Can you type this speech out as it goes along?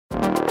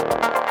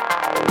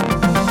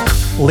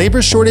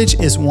Labor shortage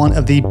is one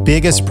of the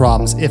biggest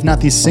problems, if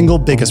not the single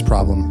biggest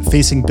problem,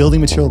 facing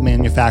building material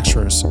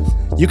manufacturers.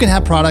 You can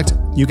have product,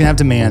 you can have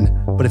demand,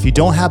 but if you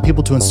don't have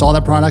people to install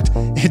that product,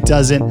 it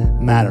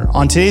doesn't matter.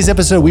 On today's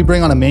episode, we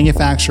bring on a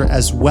manufacturer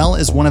as well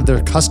as one of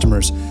their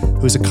customers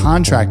who's a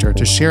contractor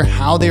to share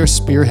how they are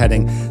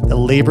spearheading the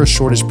labor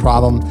shortage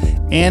problem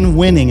and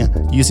winning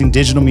using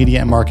digital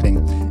media and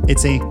marketing.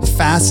 It's a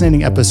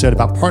fascinating episode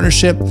about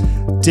partnership,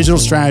 digital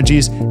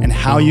strategies, and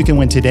how you can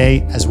win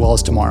today as well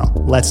as tomorrow.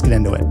 Let's get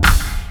into it.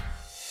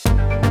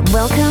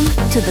 Welcome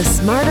to the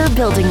Smarter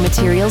Building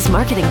Materials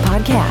Marketing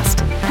Podcast,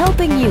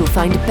 helping you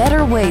find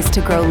better ways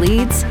to grow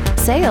leads,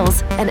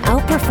 sales, and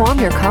outperform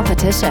your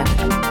competition.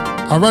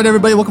 All right,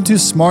 everybody, welcome to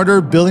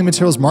Smarter Building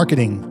Materials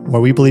Marketing,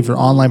 where we believe your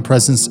online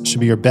presence should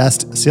be your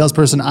best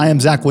salesperson. I am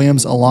Zach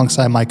Williams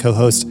alongside my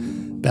co-host,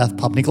 Beth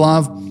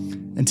Popnikolov,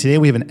 and today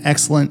we have an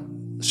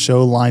excellent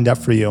show lined up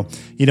for you.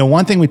 You know,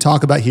 one thing we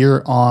talk about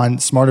here on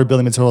Smarter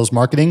Building Materials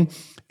Marketing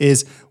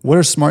is what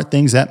are smart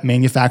things that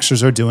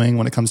manufacturers are doing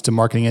when it comes to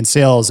marketing and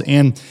sales.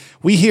 And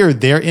we hear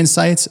their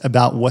insights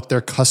about what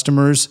their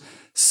customers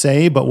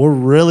say, but we're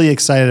really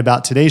excited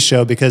about today's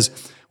show because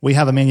we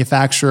have a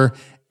manufacturer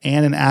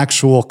and an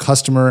actual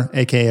customer,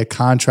 aka a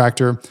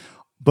contractor,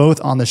 both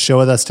on the show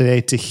with us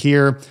today to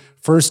hear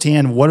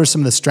firsthand what are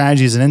some of the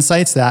strategies and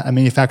insights that a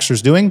manufacturer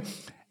is doing,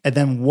 and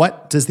then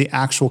what does the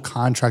actual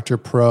contractor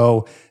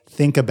pro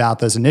think about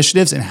those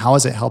initiatives and how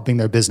is it helping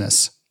their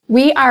business?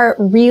 We are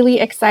really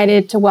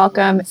excited to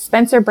welcome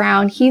Spencer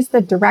Brown. He's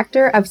the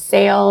Director of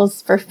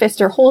Sales for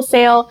Pfister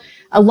Wholesale,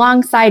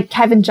 alongside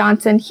Kevin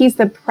Johnson. He's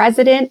the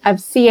President of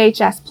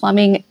CHS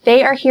Plumbing.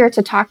 They are here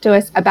to talk to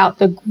us about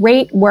the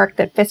great work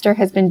that Pfister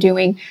has been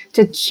doing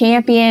to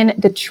champion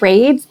the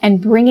trades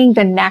and bringing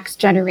the next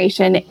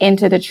generation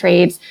into the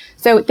trades.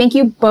 So thank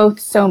you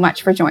both so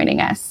much for joining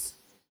us.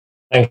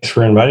 Thanks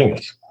for inviting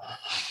us.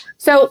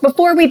 So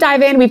before we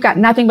dive in, we've got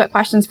nothing but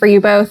questions for you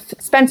both.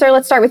 Spencer,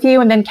 let's start with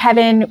you. And then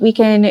Kevin, we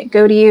can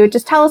go to you.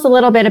 Just tell us a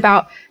little bit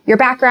about your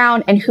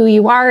background and who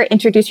you are.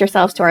 Introduce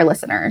yourselves to our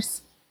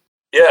listeners.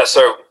 Yeah,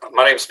 so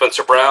my name is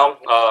Spencer Brown.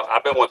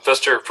 I've been with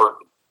Pfister for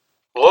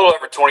a little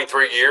over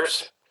 23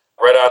 years,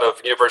 right out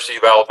of University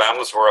of Alabama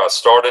is where I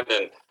started,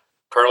 and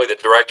currently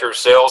the Director of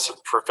Sales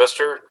for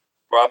Pfister,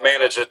 where I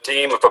manage a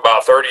team of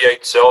about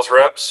 38 sales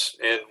reps,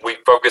 and we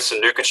focus in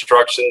new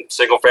construction,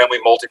 single-family,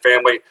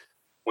 multifamily.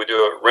 We do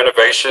a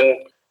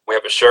renovation. We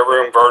have a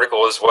showroom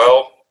vertical as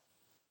well.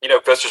 You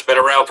know, Pfister's been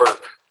around for a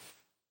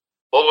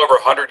little over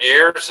 100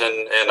 years,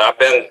 and I've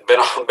been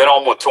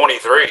on with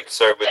 23,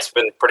 so it's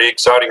been a pretty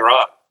exciting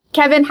ride.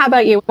 Kevin, how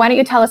about you? Why don't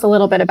you tell us a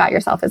little bit about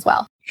yourself as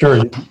well?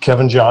 Sure.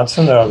 Kevin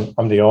Johnson.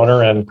 I'm the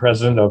owner and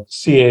president of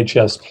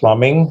CHS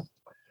Plumbing.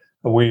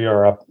 We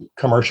are a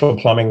commercial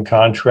plumbing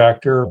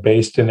contractor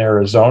based in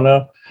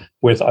Arizona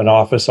with an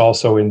office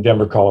also in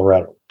Denver,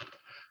 Colorado.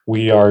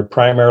 We are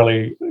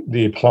primarily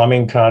the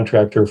plumbing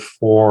contractor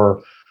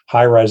for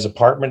high-rise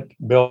apartment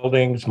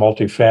buildings,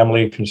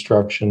 multifamily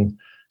construction,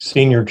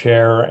 senior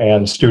care,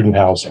 and student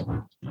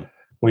housing.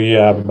 We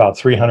have about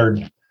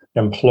 300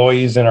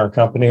 employees in our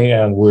company,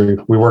 and we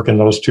work in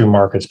those two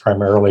markets,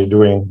 primarily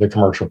doing the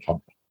commercial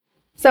plumbing.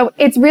 So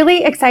it's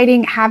really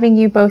exciting having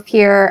you both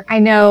here. I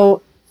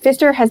know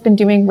Pfister has been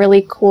doing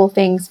really cool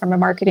things from a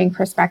marketing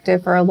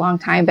perspective for a long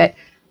time, but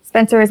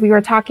Spencer, as we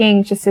were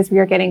talking, just as we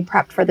were getting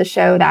prepped for the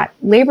show, that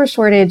labor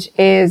shortage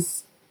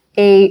is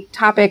a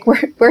topic.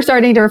 We're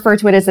starting to refer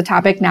to it as a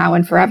topic now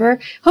and forever.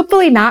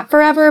 Hopefully not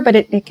forever, but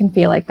it can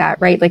feel like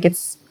that, right? Like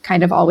it's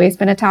kind of always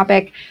been a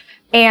topic.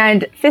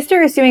 And Pfister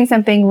is doing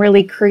something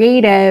really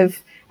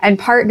creative and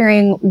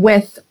partnering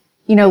with,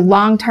 you know,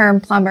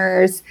 long-term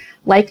plumbers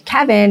like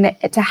Kevin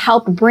to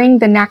help bring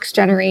the next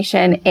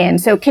generation in.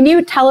 So can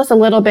you tell us a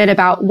little bit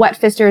about what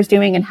Pfister is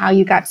doing and how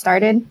you got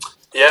started?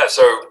 Yeah,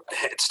 so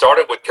it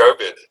started with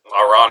COVID,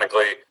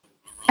 ironically.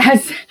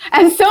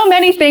 As so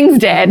many things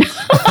did.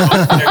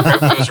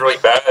 COVID was really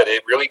bad.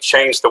 It really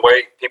changed the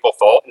way people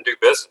thought and do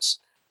business.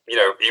 You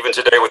know, even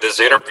today with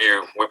this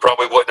interview, we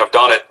probably wouldn't have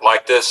done it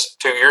like this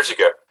 2 years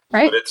ago.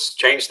 Right. But it's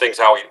changed things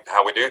how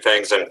we do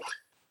things. And,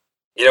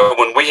 you know,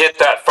 when we hit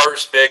that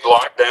first big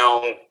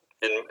lockdown,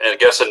 I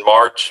guess in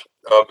March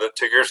of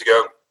 2 years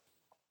ago,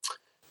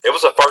 it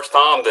was the first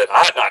time that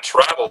I had not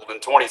traveled in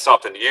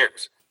 20-something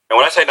years. And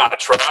when I say not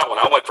traveling,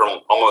 I went from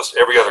almost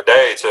every other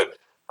day to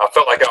I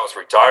felt like I was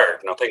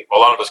retired. And I think a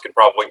lot of us can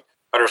probably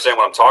understand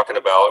what I'm talking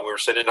about. We were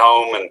sitting at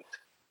home and,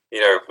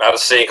 you know, out of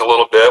sync a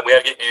little bit. We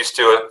had to get used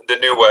to it the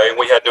new way, and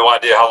we had no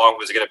idea how long it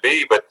was going to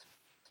be. But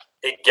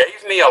it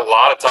gave me a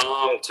lot of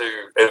time to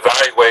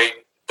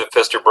evaluate the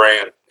Pfister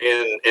brand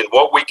in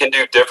what we can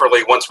do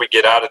differently once we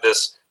get out of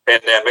this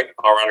pandemic.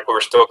 Ironically,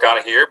 we're still kind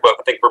of here, but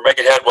I think we're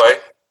making headway.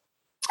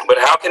 But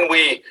how can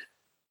we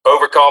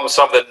overcome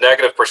some of the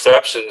negative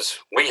perceptions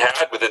we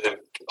had within the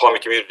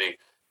plumbing community?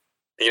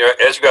 You know,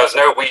 as you guys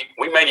know,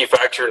 we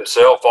manufacture and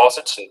sell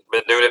faucets and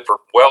been doing it for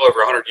well over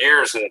 100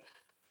 years. And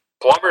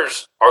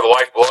plumbers are the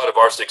lifeblood of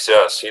our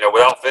success. You know,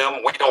 without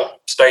them, we don't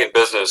stay in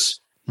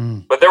business.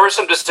 But there were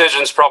some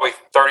decisions probably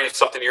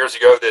 30-something years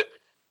ago that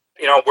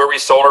where we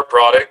sold our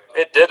product,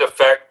 it did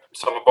affect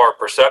some of our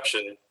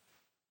perception.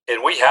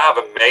 And we have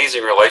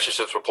amazing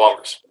relationships with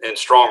plumbers and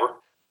stronger.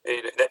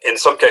 In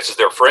some cases,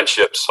 they're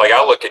friendships. Like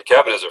I look at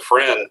Kevin as a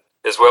friend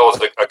as well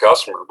as a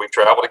customer. We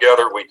travel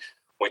together.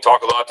 We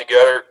talk a lot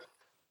together.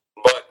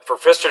 But for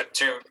Pfister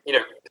to,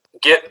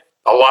 get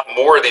a lot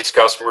more of these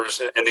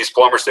customers and these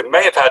plumbers that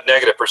may have had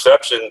negative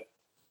perception,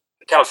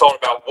 kind of thought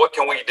about what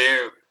can we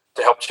do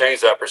to help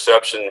change that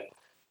perception.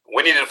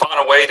 We needed to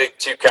find a way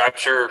to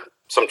capture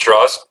some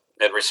trust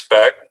and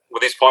respect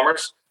with these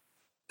plumbers.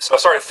 So I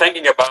started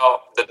thinking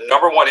about the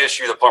number one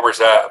issue the plumbers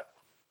have,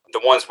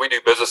 the ones we do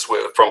business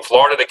with, from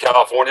Florida to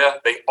California.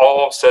 They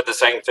all said the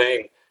same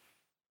thing.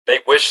 They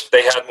wish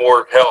they had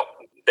more help.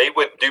 They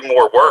would do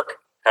more work,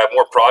 have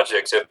more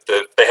projects if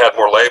they had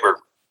more labor.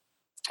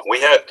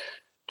 We had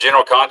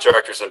general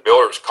contractors and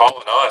builders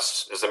calling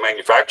us as a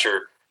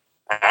manufacturer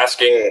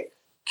asking,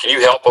 can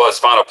you help us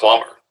find a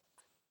plumber?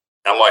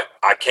 I'm like,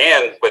 I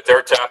can, but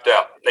they're tapped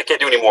out. They can't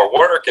do any more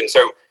work. And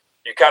so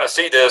you kind of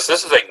see this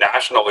is a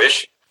national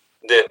issue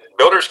that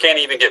builders can't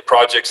even get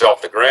projects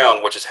off the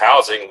ground, which is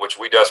housing, which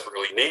we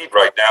desperately need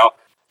right now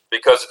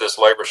because of this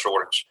labor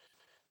shortage.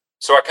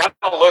 So I kind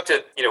of looked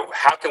at,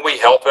 how can we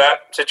help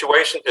that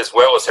situation as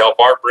well as help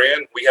our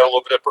brand? We had a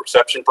little bit of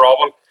perception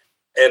problem.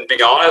 And to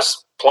be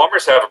honest,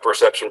 plumbers have a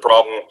perception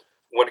problem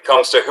when it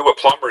comes to who a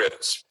plumber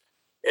is.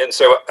 And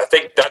so I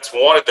think that's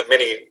one of the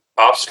many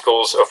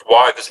obstacles of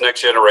why this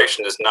next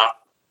generation is not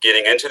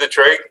getting into the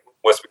trade,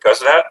 was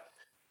because of that.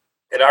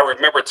 And I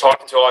remember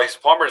talking to all these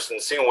plumbers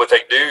and seeing what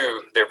they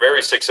do. They're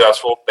very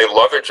successful. They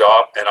love their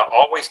job. And I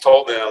always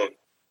told them,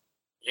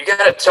 you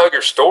got to tell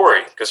your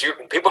story because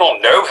people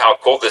don't know how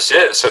cool this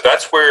is. So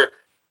that's where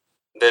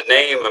the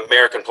name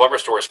American Plumber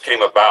Stories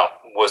came about,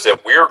 was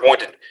that we're going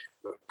to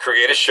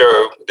create a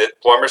show that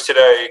plumbers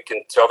today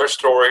can tell their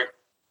story,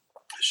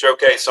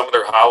 showcase some of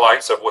their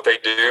highlights of what they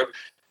do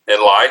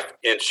in life,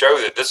 and show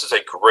that this is a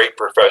great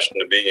profession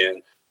to be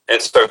in.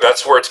 And so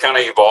that's where it's kind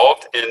of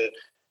evolved. And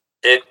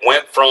it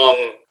went from,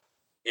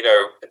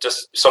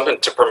 just something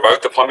to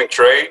promote the plumbing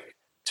trade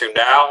to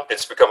now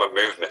it's become a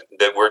movement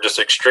that we're just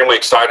extremely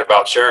excited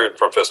about sharing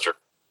from Pfister.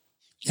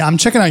 Yeah, I'm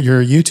checking out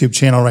your YouTube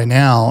channel right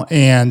now.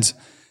 And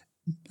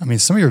I mean,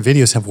 some of your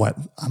videos have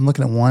I'm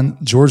looking at one,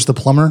 George the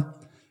Plumber,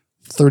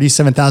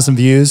 37,000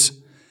 views.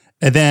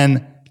 And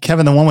then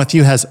Kevin, the one with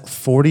you has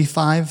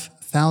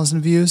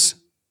 45,000 views.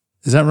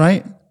 Is that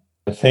right?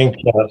 I think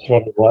that's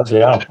what it was.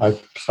 Yeah, I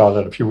saw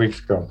that a few weeks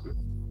ago.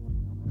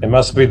 It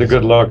must be the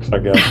good looks, I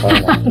guess. I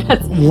don't know.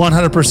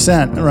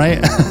 100%,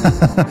 right?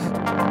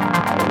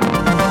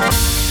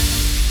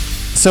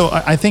 So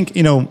I think,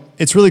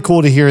 it's really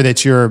cool to hear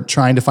that you're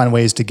trying to find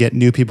ways to get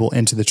new people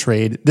into the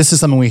trade. This is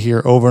something we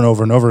hear over and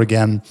over and over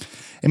again.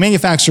 And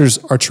manufacturers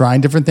are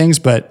trying different things,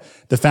 but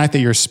the fact that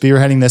you're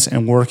spearheading this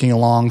and working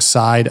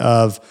alongside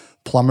of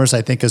plumbers,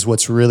 I think is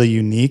what's really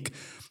unique.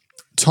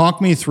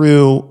 Talk me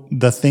through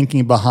the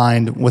thinking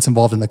behind what's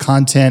involved in the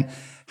content,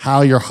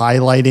 how you're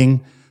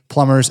highlighting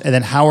plumbers, and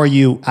then how are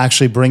you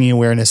actually bringing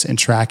awareness and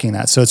tracking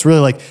that? So it's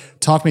really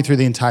talk me through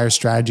the entire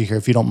strategy here,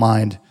 if you don't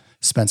mind,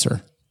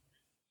 Spencer.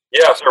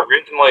 Yeah, so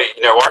originally,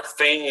 our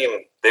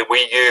theme that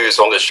we use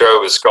on the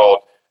show is called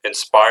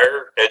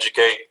Inspire,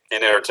 Educate,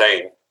 and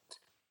Entertain.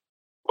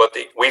 But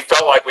we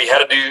felt like we had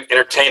to do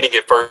entertaining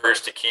at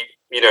first to keep,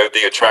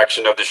 the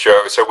attraction of the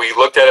show. So we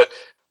looked at it,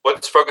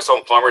 let's focus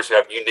on plumbers who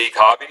have unique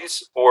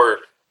hobbies or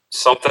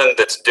something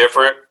that's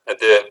different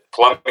that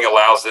plumbing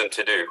allows them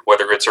to do,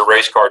 whether it's a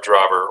race car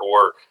driver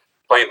or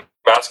playing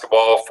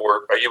basketball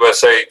for a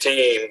USA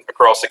team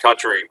across the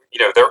country.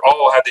 They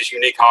all have these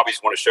unique hobbies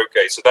we want to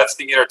showcase. So that's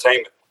the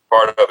entertainment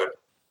part of it.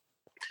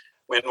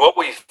 And what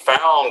we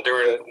found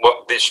during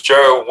this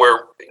show,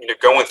 where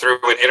going through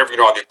and interviewing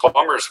all these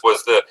plumbers,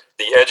 was the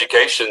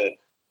education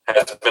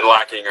has been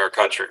lacking in our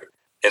country.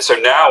 And so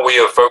now we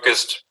have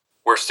focused.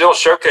 We're still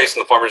showcasing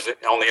the plumbers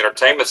on the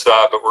entertainment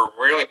side, but we're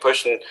really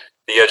pushing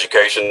the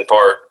education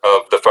part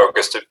of the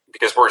focus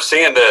because we're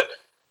seeing that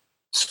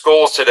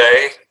schools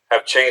today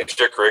have changed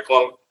their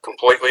curriculum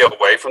completely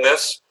away from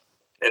this.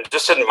 And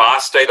just in my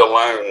state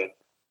alone,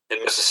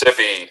 in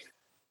Mississippi,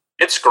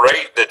 it's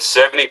great that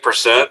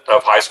 70%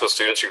 of high school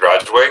students who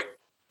graduate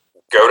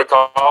go to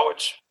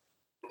college,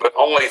 but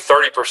only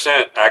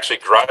 30% actually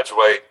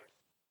graduate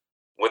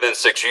within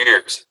 6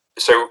 years.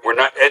 So we're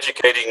not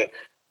educating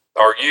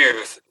our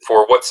youth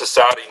for what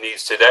society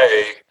needs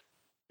today,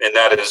 and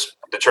that is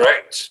the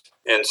trades.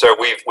 And so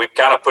we've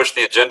kind of pushed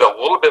the agenda a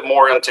little bit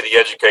more into the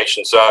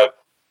education side.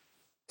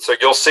 So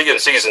you'll see in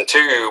season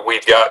 2,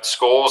 we've got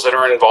schools that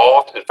are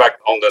involved. In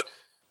fact, on the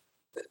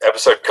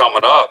episode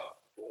coming up,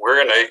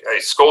 we're in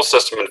a school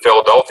system in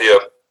Philadelphia.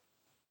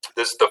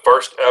 This is the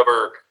first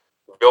ever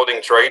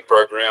building trade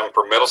program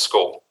for middle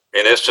school.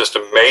 And it's just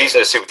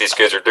amazing to see what these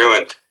kids are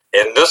doing.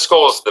 And this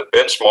school is the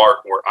benchmark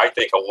where I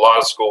think a lot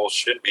of schools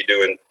should be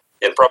doing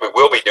and probably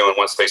will be doing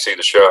once they see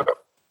the show.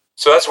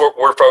 So that's what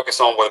we're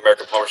focused on with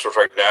American Plumber Stories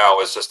right now,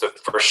 is just to,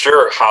 for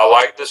sure,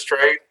 highlight this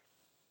trade,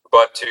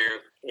 but to,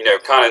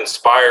 kind of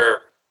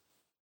inspire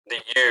the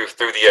youth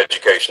through the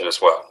education as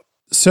well.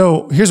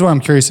 So here's what I'm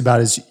curious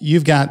about is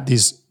you've got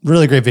these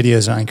really great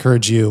videos, and I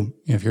encourage you,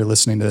 if you're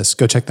listening to this,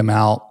 go check them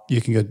out.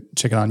 You can go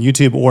check it on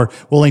YouTube, or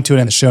we'll link to it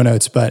in the show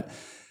notes. But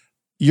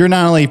you're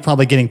not only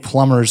probably getting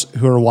plumbers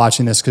who are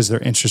watching this because they're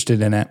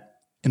interested in it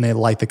and they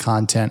like the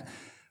content,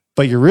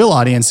 but your real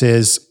audience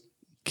is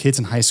kids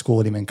in high school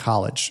and even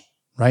college,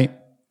 right?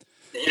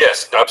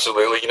 Yes,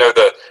 absolutely.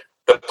 The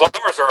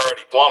plumbers are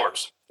already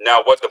plumbers.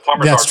 Now, what the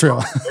plumbers That's true.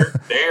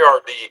 They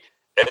are the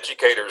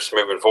educators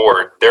moving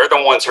forward. They're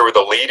the ones who are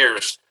the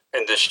leaders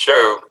in this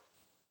show,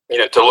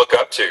 to look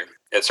up to.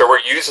 And so we're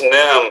using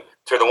them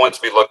to the ones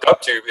we looked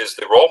up to as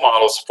the role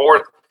models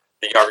for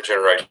the younger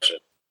generation.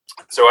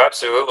 So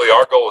absolutely,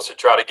 our goal is to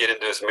try to get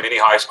into as many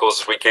high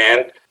schools as we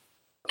can,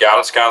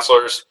 guidance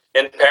counselors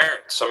and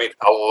parents. I mean,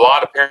 a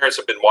lot of parents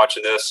have been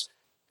watching this,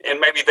 and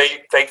maybe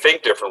they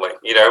think differently.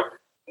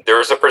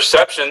 There's a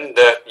perception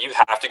that you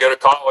have to go to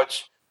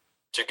college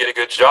to get a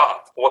good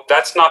job. Well,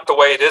 that's not the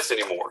way it is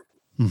anymore.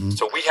 Mm-hmm.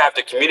 So we have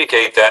to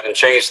communicate that and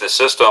change the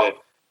system.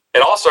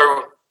 And also,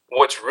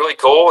 what's really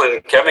cool,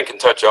 and Kevin can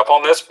touch up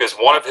on this, because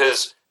one of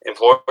his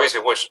employees,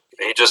 which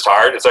he just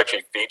hired, is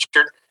actually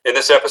featured in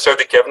this episode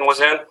that Kevin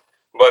was in.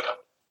 But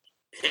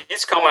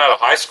he's coming out of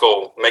high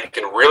school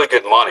making really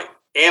good money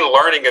and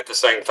learning at the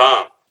same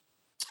time.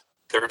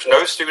 There's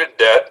no student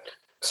debt.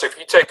 So if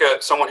you take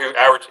someone who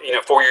averaged,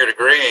 4-year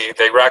degree,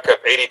 they rack up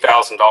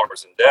 $80,000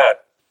 in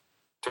debt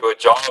to a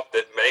job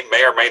that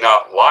may or may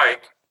not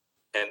like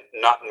and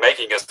not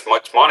making as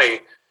much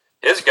money.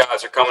 His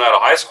guys are coming out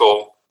of high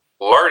school,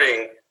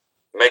 learning,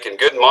 making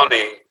good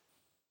money,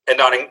 and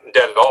not in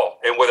debt at all,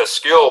 and with a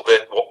skill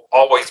that will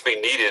always be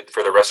needed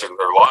for the rest of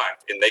their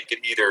life. And they could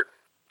either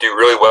do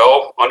really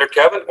well under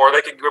Kevin, or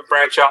they could go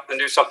branch out and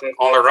do something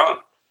on their own.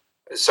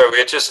 So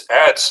it just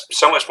adds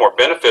so much more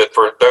benefit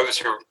for those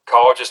who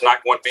college is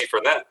not going to be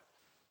for them.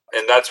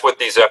 And that's what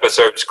these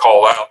episodes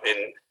call out.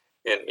 And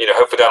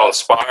hopefully that'll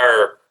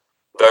inspire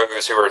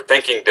those who are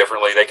thinking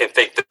differently. They can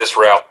think this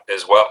route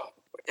as well.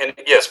 And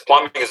yes,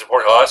 plumbing is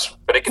important to us,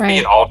 but it can be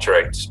in all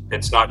trades.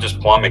 It's not just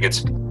plumbing.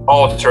 It's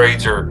all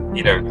trades are,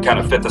 kind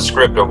of fit the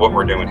script of what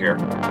we're doing here.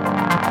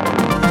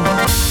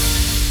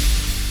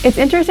 It's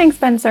interesting,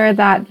 Spencer,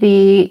 that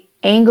the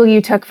angle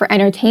you took for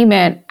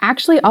entertainment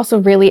actually also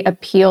really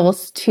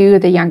appeals to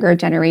the younger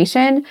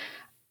generation.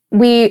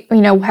 We,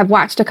 have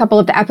watched a couple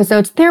of the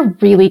episodes. They're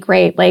really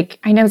great. Like,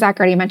 I know Zach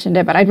already mentioned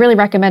it, but I'd really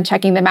recommend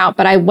checking them out.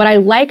 But what I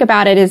like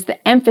about it is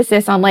the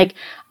emphasis on,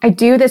 I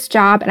do this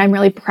job and I'm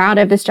really proud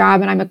of this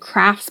job and I'm a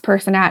crafts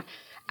person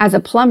as a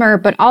plumber,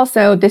 but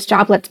also this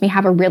job lets me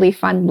have a really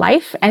fun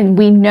life. And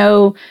we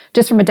know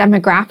just from a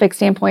demographic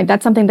standpoint,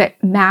 that's something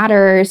that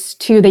matters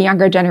to the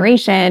younger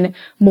generation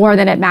more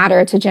than it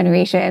mattered to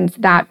generations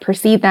that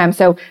precede them.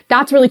 So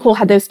that's really cool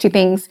how those two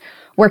things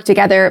work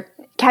together.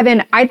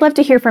 Kevin, I'd love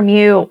to hear from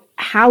you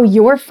how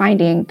you're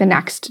finding the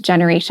next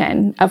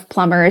generation of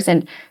plumbers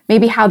and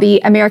maybe how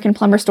the American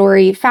Plumber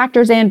story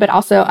factors in, but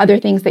also other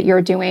things that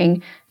you're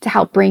doing to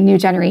help bring new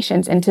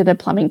generations into the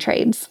plumbing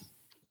trades.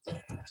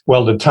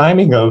 Well, the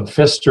timing of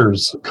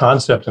Pfister's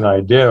concept and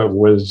idea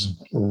was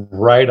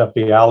right up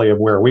the alley of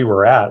where we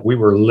were at. We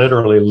were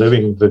literally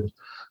living the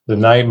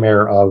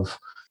nightmare of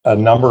a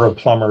number of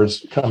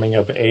plumbers coming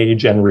of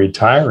age and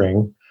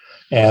retiring,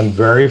 and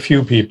very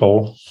few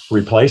people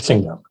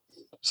replacing them.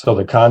 So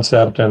the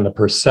concept and the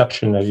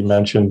perception that you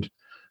mentioned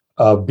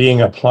of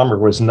being a plumber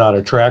was not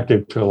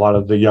attractive to a lot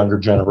of the younger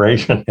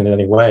generation in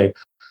any way.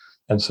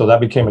 And so that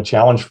became a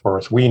challenge for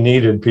us. We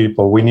needed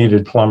people, we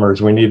needed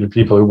plumbers, we needed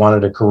people who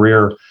wanted a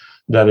career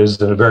that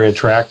is a very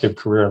attractive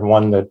career and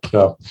one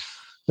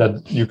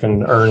that you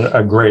can earn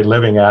a great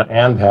living at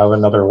and have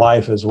another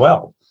life as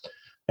well.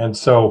 And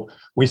so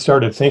we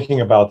started thinking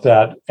about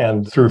that.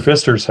 And through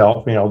Pfister's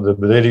help, the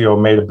video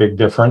made a big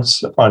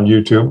difference on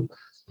YouTube.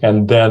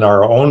 And then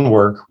our own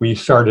work, we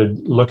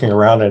started looking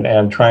around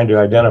and trying to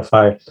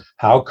identify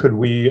how could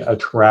we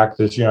attract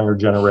this younger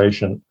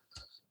generation.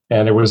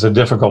 And it was a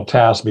difficult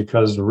task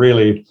because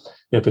really,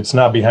 if it's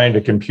not behind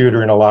a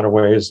computer in a lot of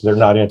ways, they're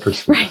not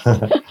interested.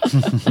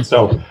 Right.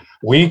 So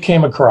we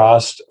came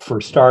across,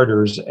 for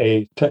starters,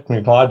 a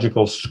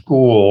technological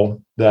school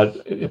that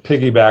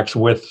piggybacks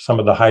with some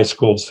of the high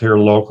schools here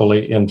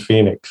locally in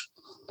Phoenix.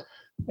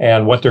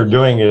 And what they're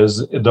doing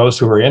is those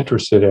who are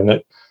interested in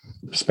it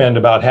spend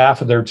about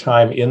half of their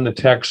time in the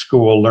tech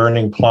school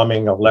learning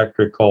plumbing,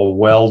 electrical,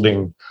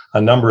 welding,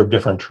 a number of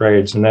different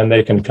trades. And then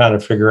they can kind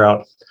of figure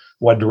out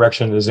what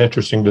direction is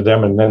interesting to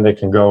them, and then they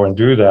can go and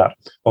do that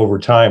over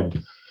time.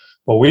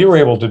 What we were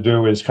able to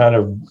do is kind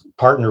of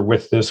partner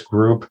with this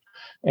group,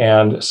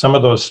 and some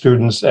of those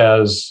students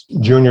as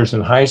juniors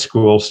in high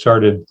school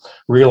started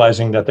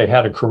realizing that they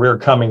had a career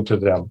coming to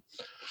them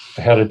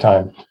ahead of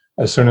time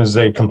as soon as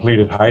they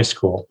completed high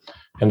school.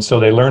 And so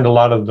they learned a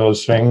lot of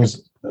those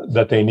things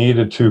that they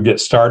needed to get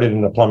started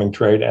in the plumbing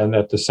trade. And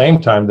at the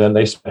same time, then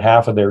they spent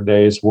half of their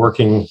days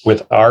working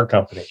with our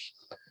company.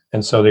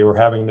 And so they were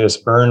having this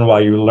earn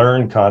while you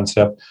learn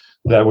concept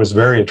that was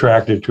very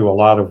attractive to a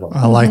lot of them.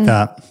 I like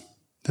that.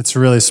 That's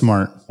really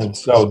smart. And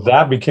so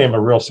that became a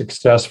real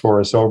success for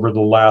us. Over the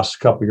last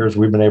couple of years,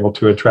 we've been able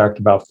to attract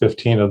about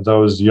 15 of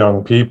those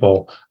young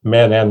people,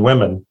 men and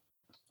women,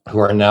 who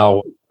are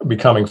now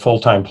becoming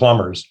full-time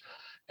plumbers.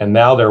 And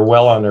now they're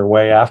well on their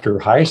way after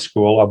high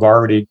school of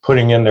already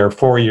putting in their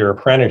 4-year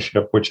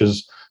apprenticeship, which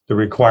is the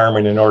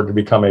requirement in order to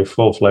become a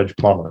full-fledged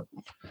plumber.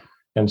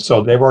 And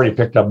so they've already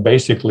picked up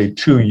basically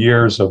 2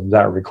 years of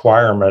that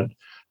requirement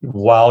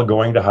while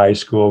going to high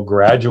school,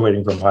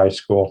 graduating from high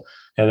school,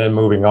 and then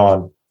moving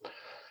on.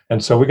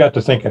 And so we got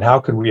to thinking,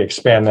 how could we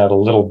expand that a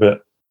little bit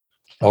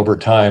over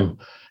time?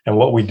 And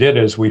what we did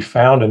is we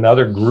found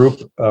another group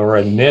or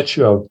a niche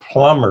of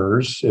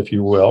plumbers, if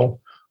you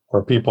will,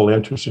 or people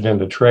interested in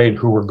the trade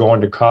who were going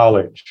to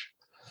college.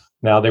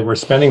 Now, they were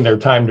spending their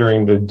time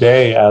during the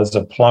day as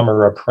a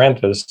plumber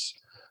apprentice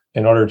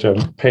in order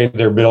to pay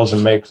their bills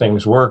and make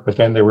things work. But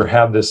then they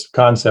have this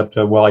concept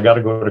of, well, I got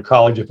to go to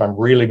college if I'm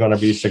really going to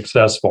be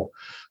successful.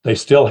 They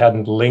still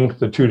hadn't linked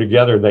the two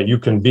together, that you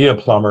can be a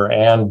plumber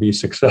and be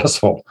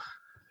successful.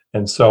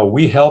 And so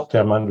we helped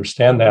them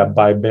understand that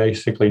by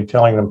basically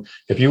telling them,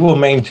 if you will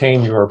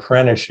maintain your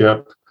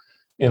apprenticeship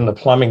in the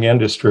plumbing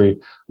industry,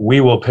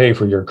 we will pay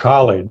for your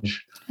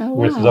college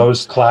with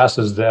those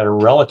classes that are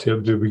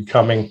relative to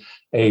becoming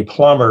a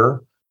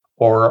plumber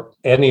or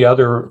any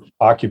other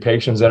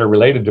occupations that are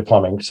related to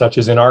plumbing, such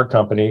as in our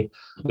company,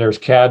 there's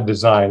CAD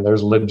design,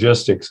 there's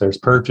logistics, there's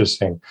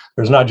purchasing.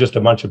 There's not just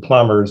a bunch of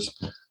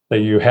plumbers that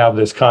you have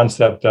this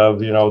concept of,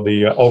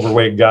 the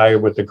overweight guy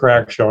with the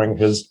crack showing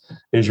is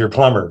your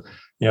plumber.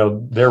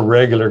 They're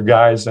regular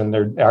guys and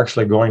they're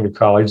actually going to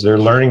college. They're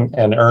learning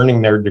and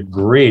earning their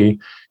degree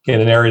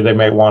in an area they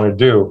might want to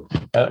do.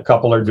 A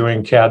couple are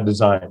doing CAD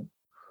design.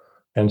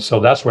 And so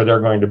that's where they're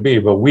going to be.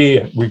 But we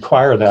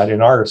require that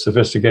in our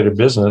sophisticated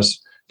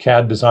business,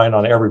 CAD design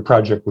on every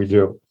project we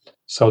do.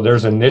 So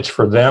there's a niche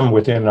for them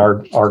within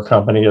our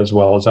company as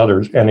well as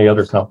any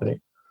other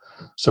company.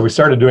 So we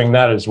started doing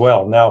that as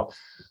well. Now,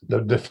 the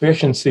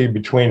deficiency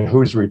between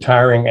who's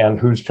retiring and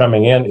who's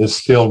coming in is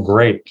still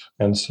great.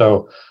 And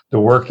so the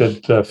work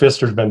that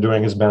Pfister's been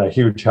doing has been a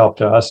huge help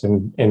to us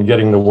in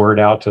getting the word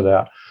out to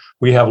that.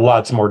 We have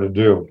lots more to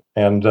do.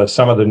 And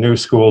some of the new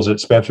schools that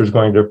Spencer's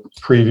going to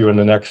preview in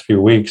the next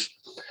few weeks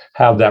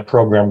have that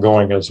program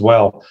going as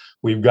well.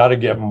 We've got to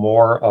get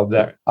more of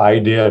that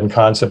idea and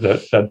concept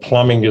that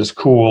plumbing is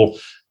cool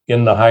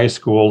in the high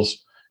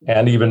schools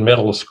and even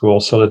middle school,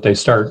 so that they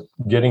start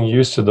getting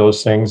used to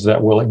those things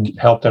that will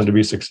help them to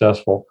be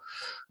successful.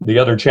 The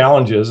other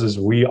challenge is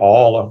we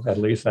all, at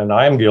least, and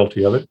I am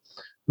guilty of it,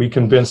 we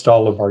convinced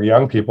all of our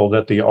young people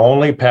that the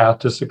only path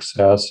to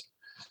success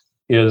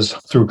is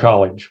through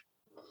college.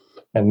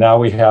 And now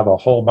we have a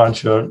whole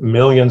bunch of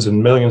millions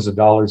and millions of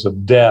dollars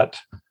of debt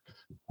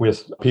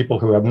with people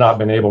who have not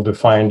been able to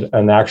find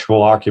an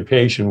actual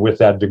occupation with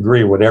that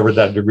degree, whatever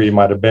that degree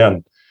might have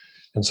been.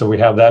 And so we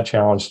have that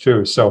challenge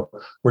too. So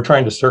we're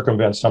trying to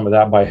circumvent some of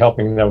that by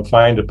helping them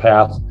find a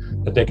path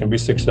that they can be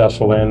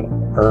successful in,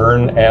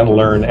 earn and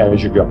learn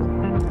as you go.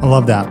 I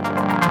love that.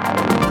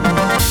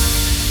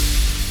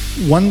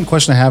 One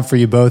question I have for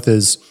you both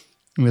is,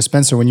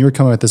 Spencer, when you were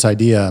coming up with this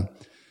idea,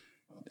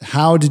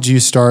 how did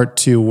you start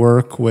to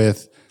work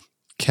with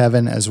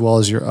Kevin as well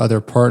as your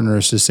other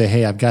partners to say,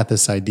 hey, I've got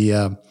this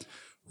idea.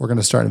 We're going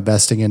to start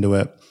investing into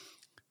it.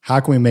 How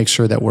can we make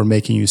sure that we're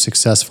making you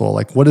successful?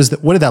 Like, what did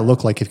that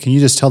look like? Can you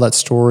just tell that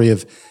story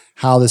of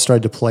how this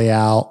started to play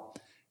out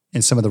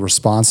and some of the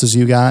responses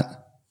you got?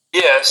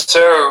 Yeah.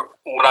 So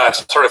when I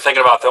started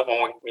thinking about that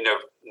one,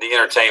 the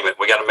entertainment,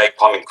 we got to make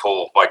plumbing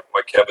cool, like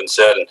Kevin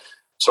said. And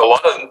so a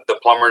lot of the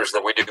plumbers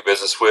that we do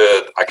business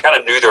with, I kind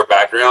of knew their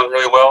background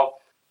really well.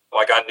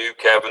 Like I knew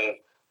Kevin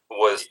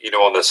was,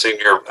 on the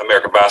senior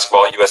American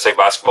USA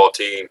basketball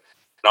team.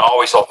 And I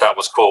always thought that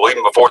was cool.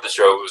 Even before the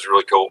show, it was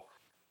really cool.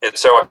 And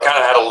so I kind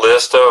of had a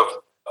list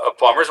of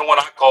plumbers, and when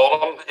I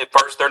called them, at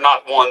first they're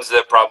not ones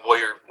that probably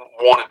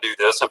want to do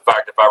this. In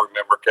fact, if I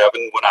remember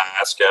Kevin, when I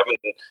asked Kevin,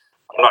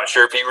 I'm not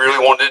sure if he really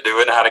wanted to do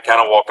it and how to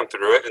kind of walk him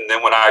through it. And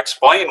then when I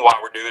explained why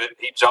we're doing it,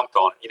 he jumped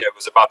on it. It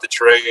was about the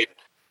trade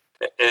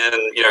and,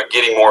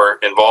 getting more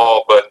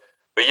involved. But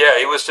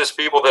yeah, it was just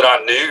people that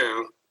I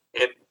knew.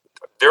 And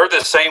they're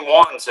the same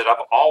ones that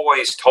I've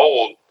always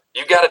told,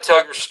 you got to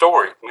tell your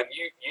story. I mean,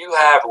 you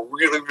have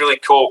really, really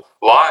cool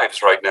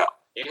lives right now.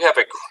 You have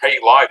a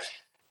great life.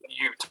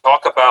 You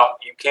talk about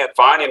you can't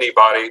find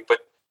anybody, but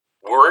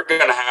we're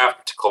going to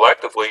have to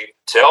collectively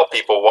tell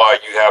people why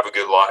you have a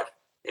good life.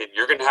 And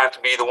you're going to have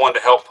to be the one to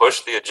help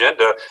push the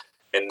agenda.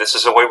 And this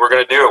is the way we're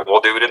going to do it.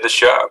 We'll do it in the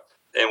show.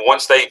 And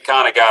once they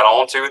kind of got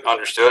onto it,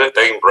 understood it,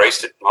 they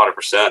embraced it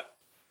 100%.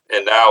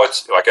 And now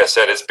it's, like I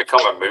said, it's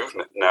become a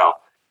movement now.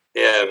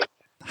 And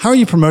how are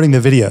you promoting the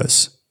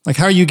videos? Like,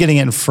 how are you getting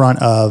it in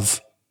front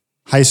of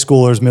high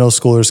schoolers, middle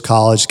schoolers,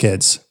 college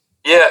kids?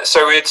 Yeah,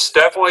 so it's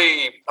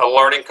definitely a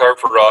learning curve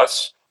for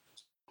us,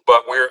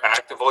 but we're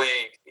actively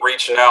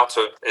reaching out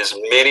to as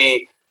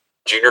many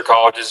junior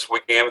colleges as we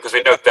can, because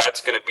we know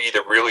that's going to be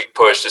the really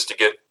push, is to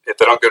get, if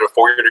they don't go to a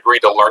 4-year degree,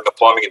 to learn the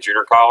plumbing in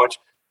junior college.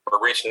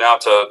 We're reaching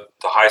out to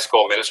high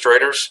school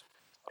administrators.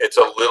 It's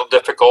a little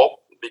difficult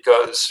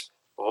because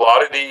a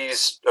lot of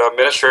these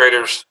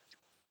administrators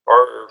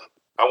are,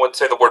 I wouldn't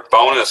say the word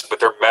bonus, but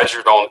they're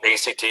measured on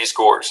ACT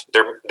scores.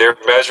 They're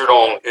measured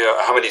on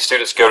how many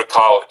students go to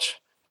college.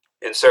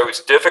 And so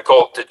it's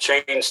difficult to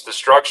change the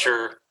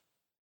structure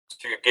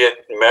to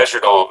get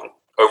measured on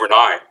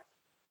overnight.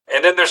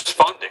 And then there's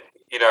funding.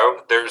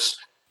 There's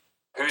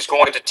who's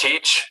going to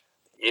teach,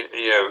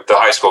 the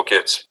high school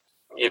kids,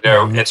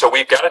 and so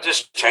we've got to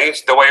just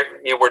change the way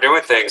we're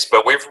doing things.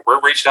 But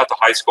we're reaching out to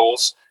high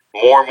schools.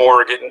 More and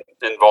more are getting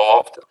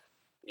involved.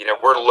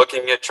 We're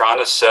looking at trying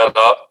to set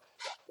up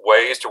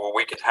ways to where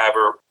we can have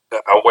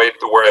a way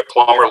to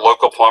where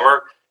local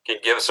plumber can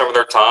give some of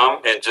their time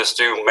and just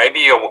do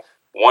maybe a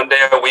 1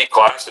 day a week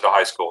class at a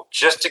high school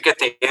just to get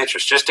the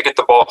interest, just to get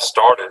the ball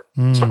started.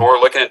 So we're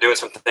looking at doing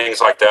some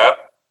things like that.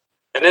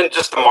 And then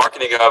just the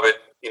marketing of it,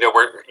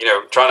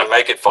 we're trying to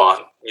make it fun,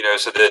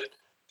 so that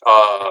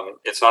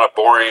it's not a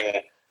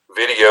boring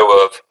video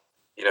of,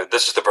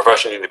 this is the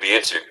profession you need to be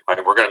into.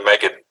 Like, we're going to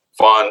make it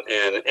fun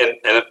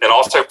and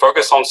also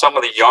focus on some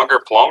of the younger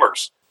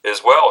plumbers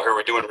as well, who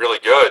are doing really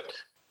good.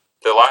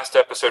 The last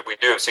episode we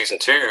do of season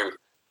 2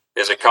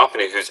 is a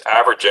company whose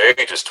average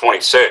age is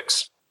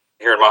 26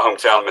 here in my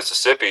hometown of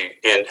Mississippi,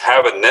 and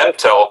having them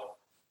tell,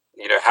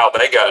 how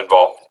they got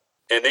involved.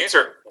 And these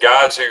are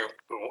guys who,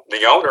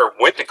 the owner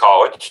went to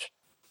college.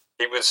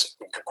 He was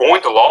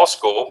going to law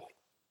school,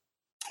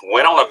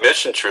 went on a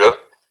mission trip,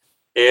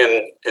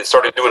 and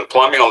started doing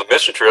plumbing on the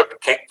mission trip,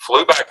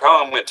 flew back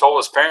home and told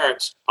his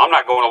parents, I'm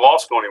not going to law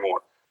school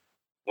anymore.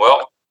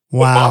 Well,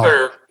 wow. My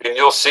mother, and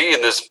you'll see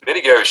in this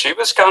video, she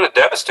was kind of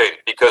devastated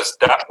because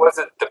that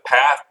wasn't the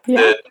path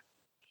that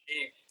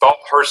she thought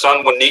her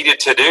son needed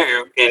to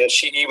do. And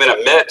she even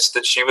admits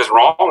that she was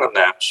wrong on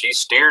that. She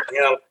steered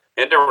him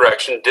in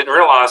direction, didn't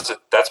realize that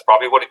that's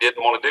probably what he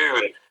didn't want to do.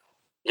 And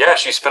yeah,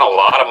 she spent a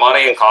lot of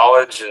money in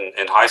college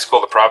and high school,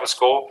 the private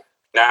school.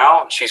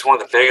 Now she's one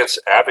of the biggest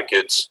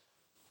advocates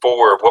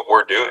for what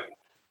we're doing.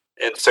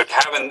 And so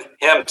having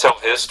him tell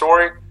his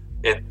story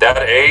at that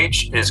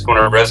age is going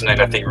to resonate,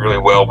 I think, really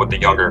well with the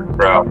younger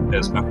crowd,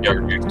 as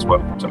younger youth as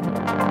well.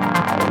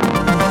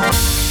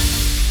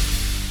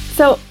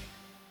 So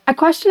a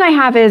question I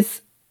have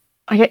is,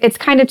 it's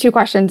kind of two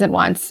questions at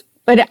once,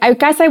 but I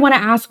guess I want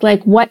to ask,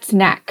 what's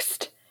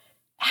next?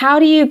 How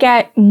do you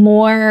get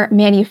more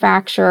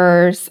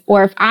manufacturers,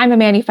 or if I'm a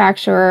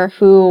manufacturer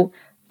who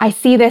I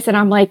see this and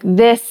I'm like,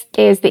 this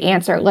is the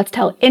answer. Let's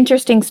tell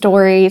interesting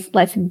stories.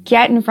 Let's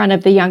get in front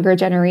of the younger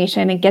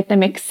generation and get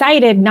them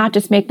excited, not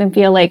just make them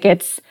feel like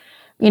it's,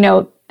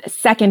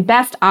 second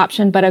best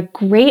option, but a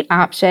great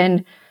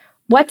option.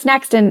 What's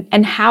next,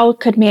 and how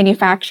could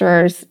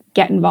manufacturers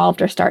get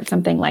involved or start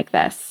something like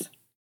this?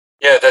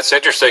 Yeah, that's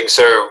interesting.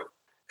 So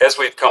as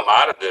we've come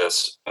out of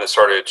this and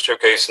started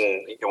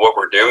showcasing what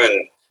we're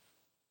doing,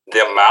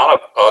 the amount of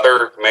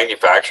other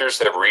manufacturers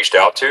that have reached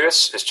out to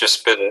us has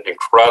just been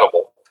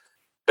incredible.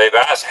 They've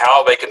asked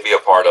how they can be a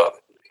part of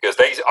it because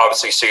they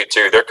obviously see it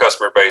too. Their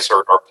customer base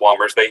are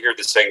plumbers. They hear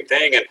the same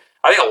thing. And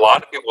I think a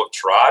lot of people have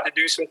tried to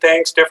do some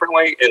things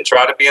differently and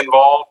try to be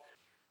involved,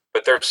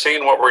 but they're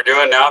seeing what we're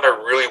doing now. They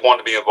really want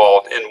to be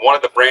involved. And one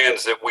of the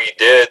brands that we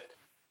did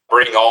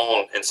bring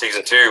on in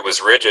season 2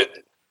 was Rigid,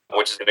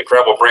 which is an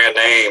incredible brand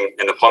name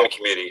in the plumbing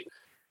community.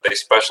 They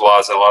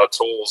specialize in a lot of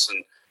tools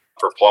and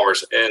for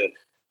plumbers, and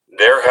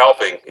they're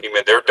helping.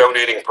 They're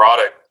donating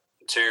product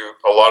to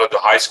a lot of the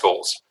high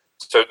schools.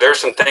 So there's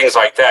some things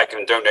like that,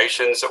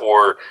 donations,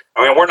 or,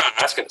 we're not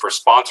asking for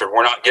sponsor.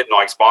 We're not getting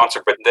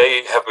sponsored, but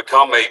they have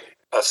become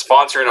a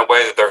sponsor in a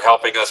way that they're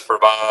helping us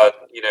provide,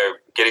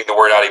 getting the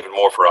word out even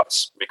more for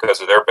us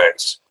because of their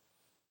base.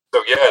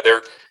 So yeah,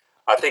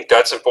 I think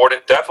that's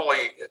important.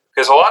 Definitely,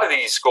 because a lot of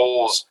these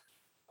schools,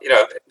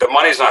 the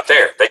money's not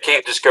there. They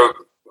can't just go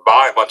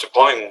buy a bunch of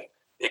plumbing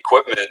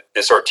equipment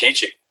and start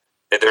teaching.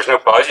 There's no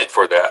budget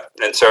for that.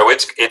 And so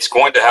it's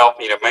going to help,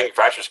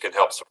 manufacturers can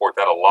help support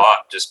that a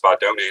lot just by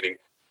donating.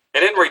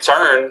 And in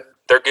return,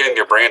 they're getting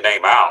their brand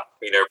name out.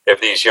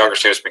 If these younger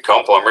students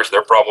become plumbers,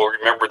 they'll probably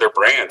remember their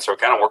brand. So it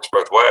kind of works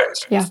both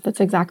ways. Yeah,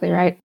 that's exactly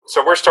right.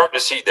 So we're starting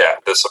to see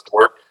that. The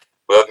support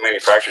with other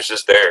manufacturers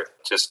is there.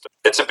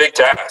 It's a big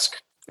task.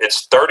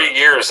 It's 30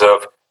 years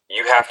of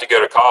you have to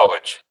go to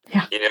college.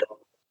 Yeah.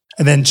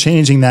 And then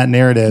changing that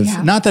narrative,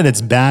 not that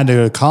it's bad to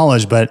go to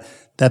college, but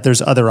that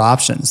there's other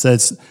options.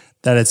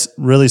 That it's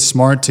really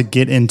smart to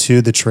get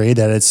into the trade,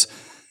 that it's,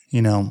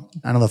 I don't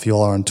know if you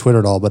all are on Twitter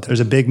at all, but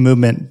there's a big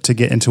movement to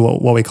get into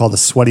what we call the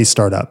sweaty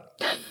startup.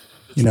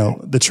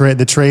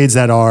 The trades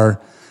that are,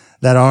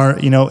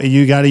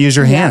 you got to use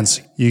your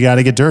hands. You got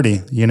to get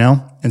dirty,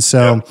 And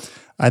so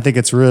I think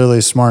it's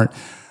really smart.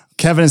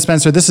 Kevin and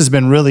Spencer, this has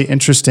been really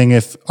interesting.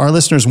 If our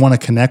listeners want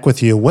to connect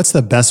with you, what's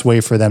the best way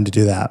for them to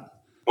do that?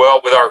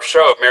 Well, with our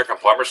show, American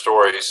Plumber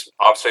Stories,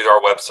 obviously our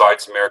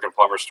website's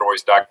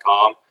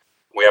AmericanPlumberStories.com.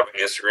 We have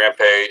an Instagram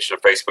page, a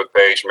Facebook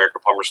page,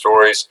 American Plumber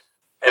Stories,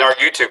 and our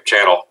YouTube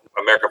channel,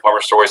 American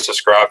Plumber Stories.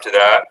 Subscribe to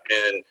that,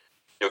 and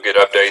you'll get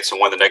updates on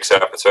when the next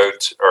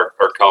episodes are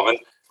coming.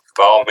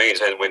 By all means,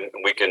 and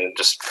we can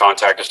just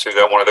contact us through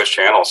one of those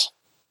channels.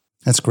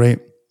 That's great.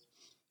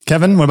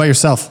 Kevin, what about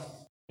yourself?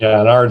 Yeah,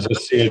 and ours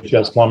is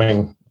CHS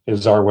Plumbing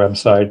is our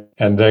website,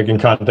 and they can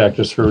contact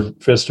us through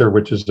Pfister,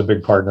 which is the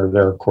big partner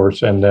there, of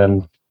course. And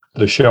then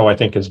the show, I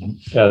think, has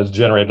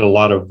generated a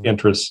lot of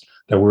interest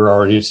that we're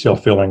already still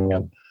filling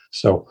in.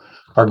 So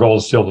our goal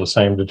is still the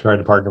same, to try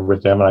to partner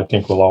with them, and I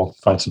think we'll all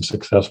find some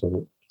success with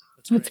it.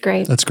 That's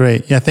great. That's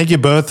great. Yeah, thank you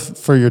both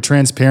for your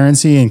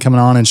transparency and coming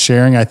on and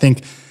sharing. I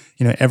think,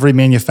 every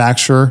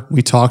manufacturer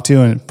we talk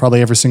to, and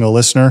probably every single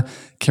listener,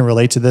 can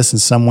relate to this in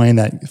some way, in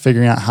that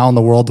figuring out how in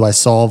the world do I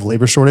solve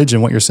labor shortage.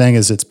 And what you're saying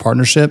is it's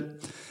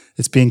partnership,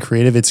 it's being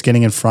creative, it's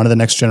getting in front of the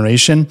next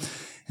generation,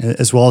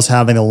 as well as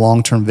having a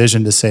long-term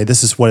vision to say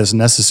this is what is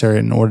necessary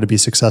in order to be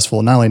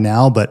successful, not only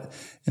now, but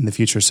in the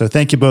future. So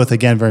thank you both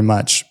again very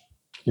much.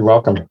 You're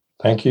welcome.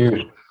 Thank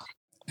you.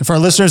 And for our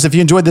listeners, if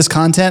you enjoyed this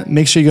content,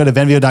 make sure you go to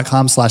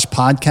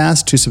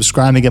venveo.com/podcast to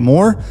subscribe and get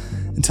more.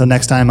 Until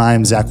next time, I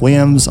am Zach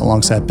Williams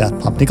alongside Beth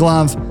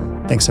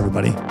Popnikolov. Thanks,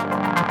 everybody.